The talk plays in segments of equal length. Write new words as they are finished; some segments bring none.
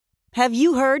Have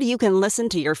you heard you can listen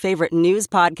to your favorite news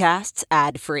podcasts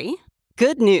ad-free?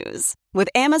 Good news! With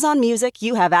Amazon Music,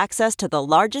 you have access to the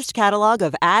largest catalog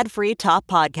of ad-free top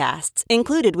podcasts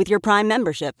included with your Prime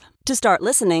membership. To start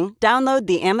listening, download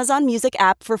the Amazon Music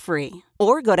app for free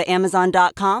or go to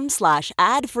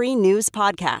amazon.com/ad-free news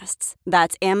podcasts.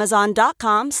 That's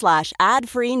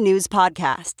amazon.com/ad-free news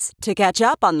podcasts to catch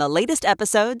up on the latest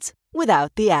episodes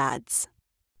without the ads.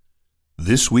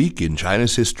 This week in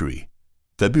China's history,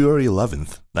 February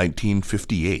 11th,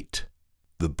 1958,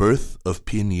 the birth of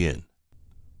Pinyin.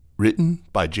 Written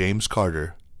by James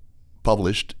Carter,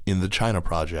 published in the China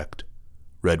Project.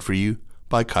 Read for you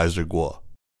by Kaiser Kuo.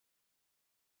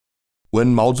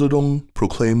 When Mao Zedong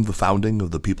proclaimed the founding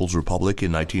of the People's Republic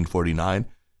in 1949,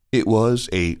 it was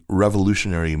a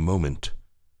revolutionary moment.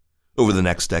 Over the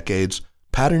next decades,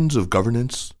 patterns of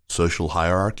governance, social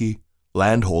hierarchy,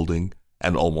 landholding,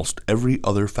 and almost every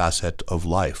other facet of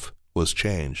life was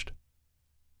changed,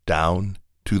 down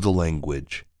to the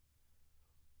language.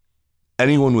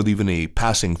 Anyone with even a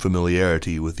passing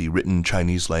familiarity with the written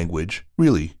Chinese language,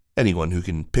 really anyone who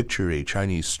can picture a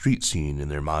Chinese street scene in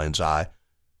their mind's eye,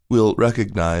 will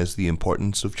recognize the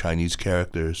importance of Chinese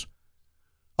characters.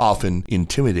 Often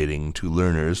intimidating to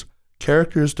learners,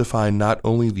 characters define not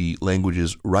only the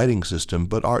language's writing system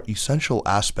but are essential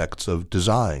aspects of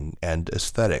design and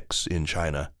aesthetics in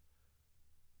China.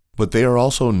 But they are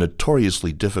also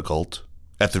notoriously difficult,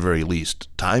 at the very least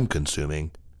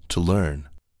time-consuming, to learn.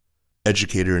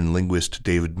 Educator and linguist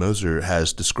David Moser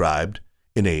has described,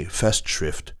 in a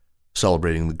Festschrift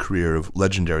celebrating the career of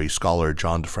legendary scholar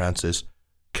John DeFrancis,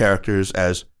 characters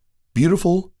as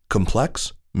beautiful,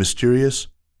 complex, mysterious,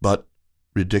 but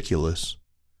ridiculous.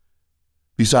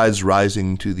 Besides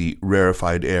rising to the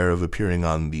rarefied air of appearing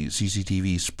on the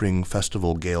CCTV Spring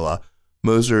Festival Gala,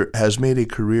 Moser has made a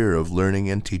career of learning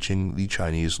and teaching the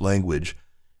Chinese language,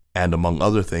 and among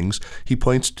other things, he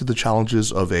points to the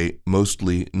challenges of a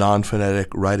mostly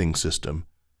non-phonetic writing system.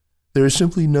 There is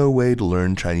simply no way to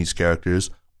learn Chinese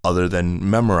characters other than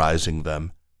memorizing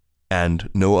them, and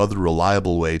no other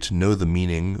reliable way to know the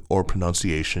meaning or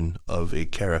pronunciation of a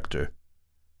character.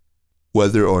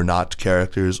 Whether or not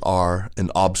characters are an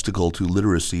obstacle to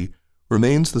literacy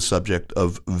remains the subject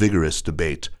of vigorous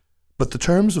debate, but the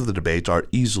terms of the debate are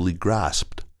easily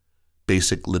grasped.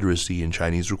 Basic literacy in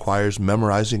Chinese requires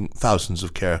memorizing thousands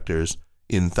of characters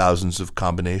in thousands of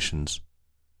combinations.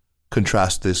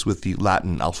 Contrast this with the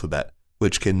Latin alphabet,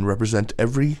 which can represent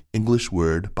every English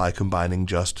word by combining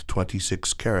just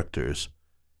 26 characters.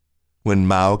 When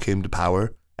Mao came to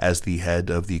power as the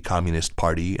head of the Communist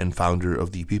Party and founder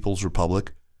of the People's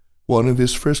Republic, one of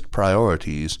his first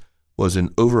priorities was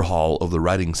an overhaul of the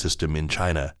writing system in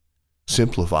China,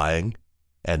 simplifying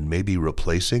and maybe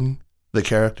replacing the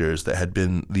characters that had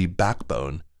been the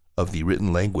backbone of the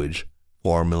written language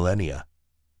for millennia.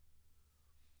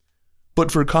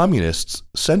 But for communists,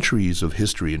 centuries of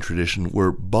history and tradition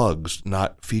were bugs,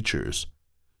 not features.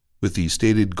 With the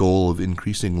stated goal of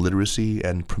increasing literacy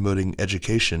and promoting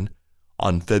education,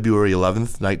 on February 11,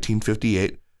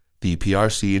 1958, the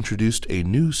PRC introduced a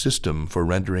new system for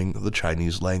rendering the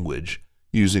Chinese language,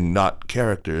 using not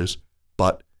characters,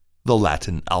 but the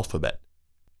Latin alphabet,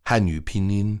 Hanyu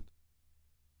Pinyin.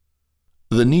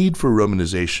 The need for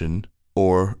romanization,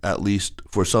 or at least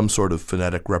for some sort of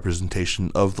phonetic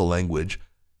representation of the language,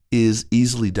 is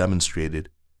easily demonstrated.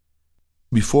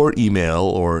 Before email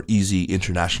or easy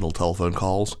international telephone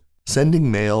calls,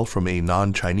 sending mail from a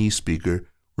non-Chinese speaker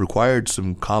required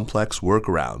some complex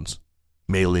workarounds,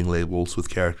 mailing labels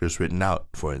with characters written out,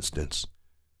 for instance.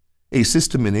 A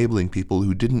system enabling people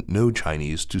who didn't know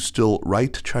Chinese to still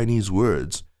write Chinese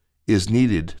words is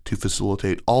needed to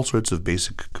facilitate all sorts of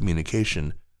basic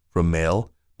communication, from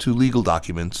mail to legal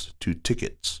documents to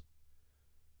tickets.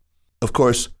 Of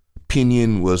course,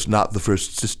 Pinyin was not the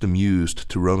first system used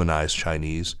to Romanize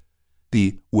Chinese.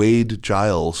 The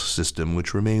Wade-Giles system,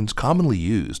 which remains commonly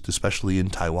used, especially in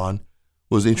Taiwan,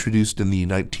 was introduced in the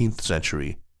 19th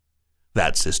century.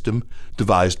 That system,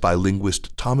 devised by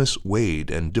linguist Thomas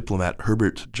Wade and diplomat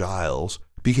Herbert Giles,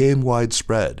 became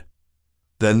widespread.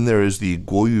 Then there is the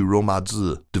Guoyu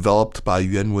Romazi, developed by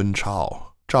Yuan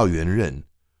Wenchao, Zhao Yuanren,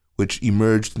 which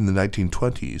emerged in the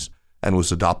 1920s and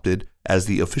was adopted as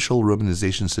the official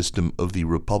romanization system of the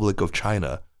Republic of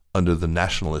China under the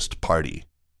Nationalist Party,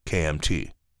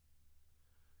 KMT.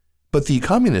 But the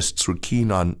Communists were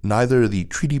keen on neither the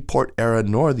Treaty Port era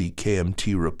nor the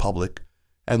KMT Republic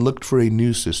and looked for a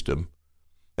new system,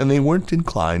 and they weren't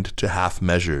inclined to half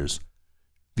measures.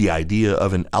 The idea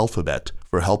of an alphabet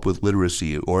for help with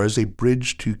literacy or as a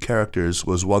bridge to characters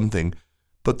was one thing,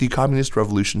 but the Communist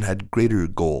Revolution had greater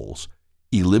goals,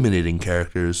 eliminating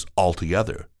characters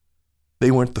altogether.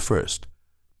 They weren't the first.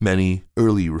 Many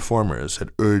early reformers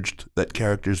had urged that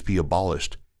characters be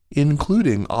abolished,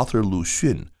 including author Lu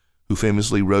Xun, who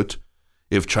famously wrote,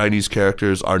 "If Chinese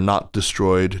characters are not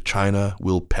destroyed, China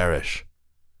will perish."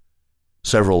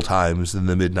 Several times in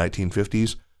the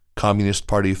mid-1950s, Communist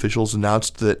Party officials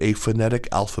announced that a phonetic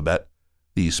alphabet,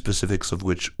 the specifics of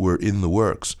which were in the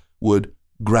works, would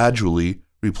gradually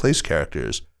replace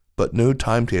characters, but no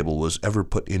timetable was ever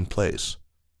put in place.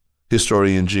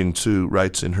 Historian Jing Tsu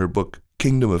writes in her book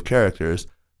Kingdom of Characters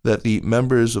that the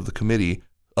members of the committee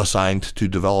assigned to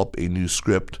develop a new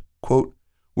script, quote,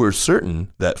 were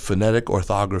certain that phonetic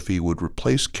orthography would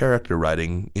replace character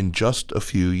writing in just a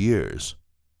few years.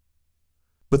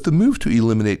 But the move to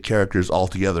eliminate characters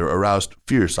altogether aroused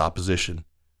fierce opposition.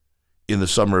 In the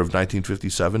summer of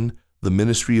 1957, the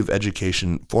Ministry of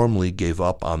Education formally gave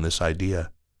up on this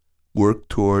idea. Work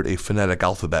toward a phonetic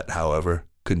alphabet, however,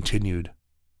 continued.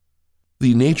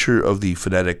 The nature of the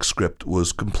phonetic script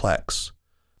was complex.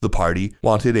 The party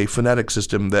wanted a phonetic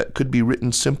system that could be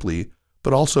written simply,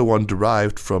 but also one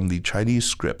derived from the Chinese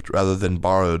script rather than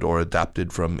borrowed or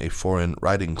adapted from a foreign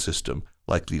writing system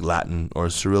like the Latin or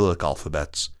Cyrillic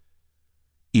alphabets.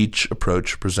 Each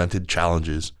approach presented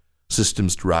challenges.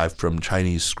 Systems derived from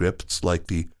Chinese scripts like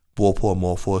the Bo-Po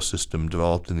Mo-Fo system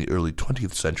developed in the early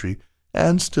 20th century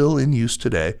and still in use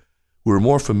today were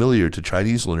more familiar to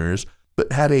Chinese learners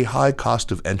but had a high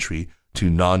cost of entry to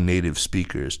non-native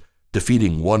speakers,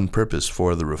 defeating one purpose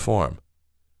for the reform.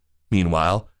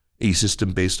 Meanwhile, a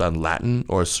system based on Latin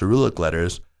or Cyrillic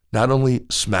letters not only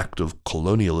smacked of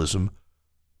colonialism,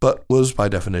 but was by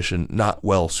definition not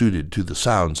well suited to the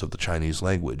sounds of the Chinese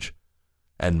language,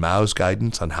 and Mao's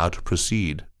guidance on how to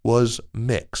proceed was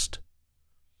mixed.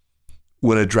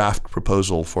 When a draft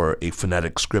proposal for a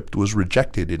phonetic script was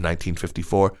rejected in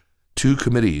 1954, 2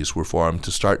 committees were formed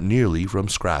to start nearly from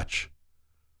scratch.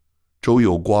 Zhou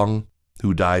Youguang,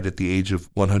 who died at the age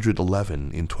of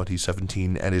 111 in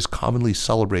 2017 and is commonly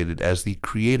celebrated as the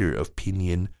creator of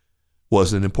Pinyin,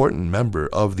 was an important member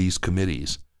of these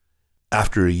committees.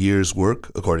 After a year's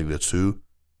work, according to Tsu,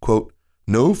 quote,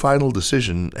 no final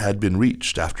decision had been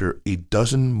reached after a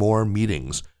dozen more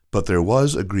meetings, but there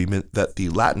was agreement that the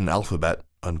Latin alphabet,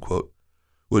 unquote,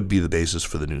 would be the basis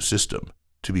for the new system,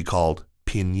 to be called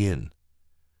Pinyin.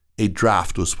 A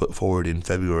draft was put forward in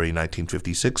February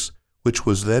 1956, which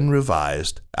was then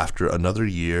revised after another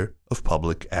year of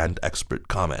public and expert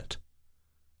comment.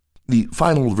 The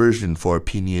final version for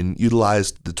Pinyin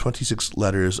utilized the 26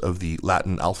 letters of the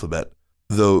Latin alphabet,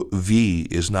 though V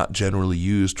is not generally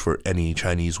used for any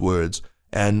Chinese words,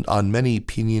 and on many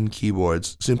Pinyin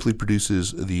keyboards simply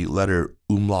produces the letter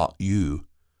umlaut U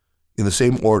in the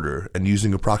same order and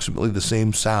using approximately the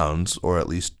same sounds, or at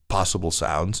least possible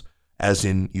sounds, as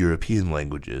in European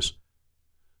languages.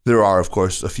 There are, of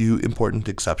course, a few important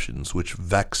exceptions which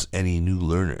vex any new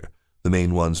learner, the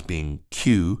main ones being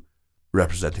Q,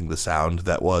 representing the sound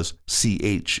that was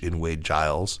CH in Wade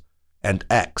Giles, and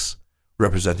X,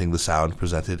 representing the sound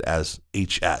presented as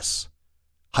HS.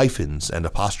 Hyphens and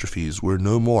apostrophes were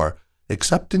no more,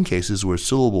 except in cases where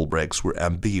syllable breaks were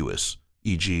ambiguous,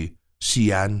 e.g.,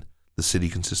 Xi'an, the city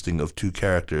consisting of 2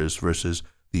 characters, versus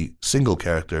the single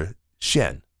character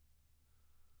Xian.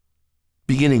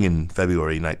 Beginning in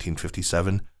February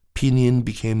 1957, Pinyin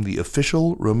became the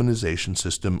official romanization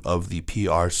system of the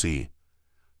PRC.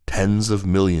 Tens of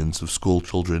millions of school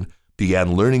children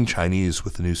began learning Chinese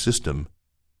with the new system.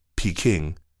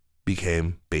 Peking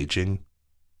became Beijing.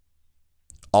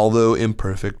 Although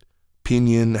imperfect,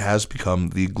 Pinyin has become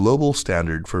the global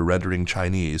standard for rendering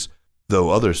Chinese, though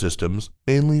other systems,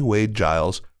 mainly Wade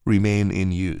Giles, remain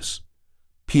in use.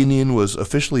 Pinyin was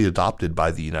officially adopted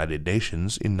by the United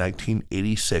Nations in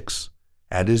 1986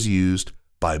 and is used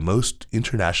by most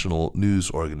international news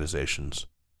organizations.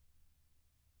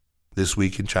 This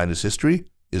Week in China's History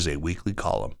is a weekly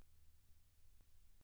column.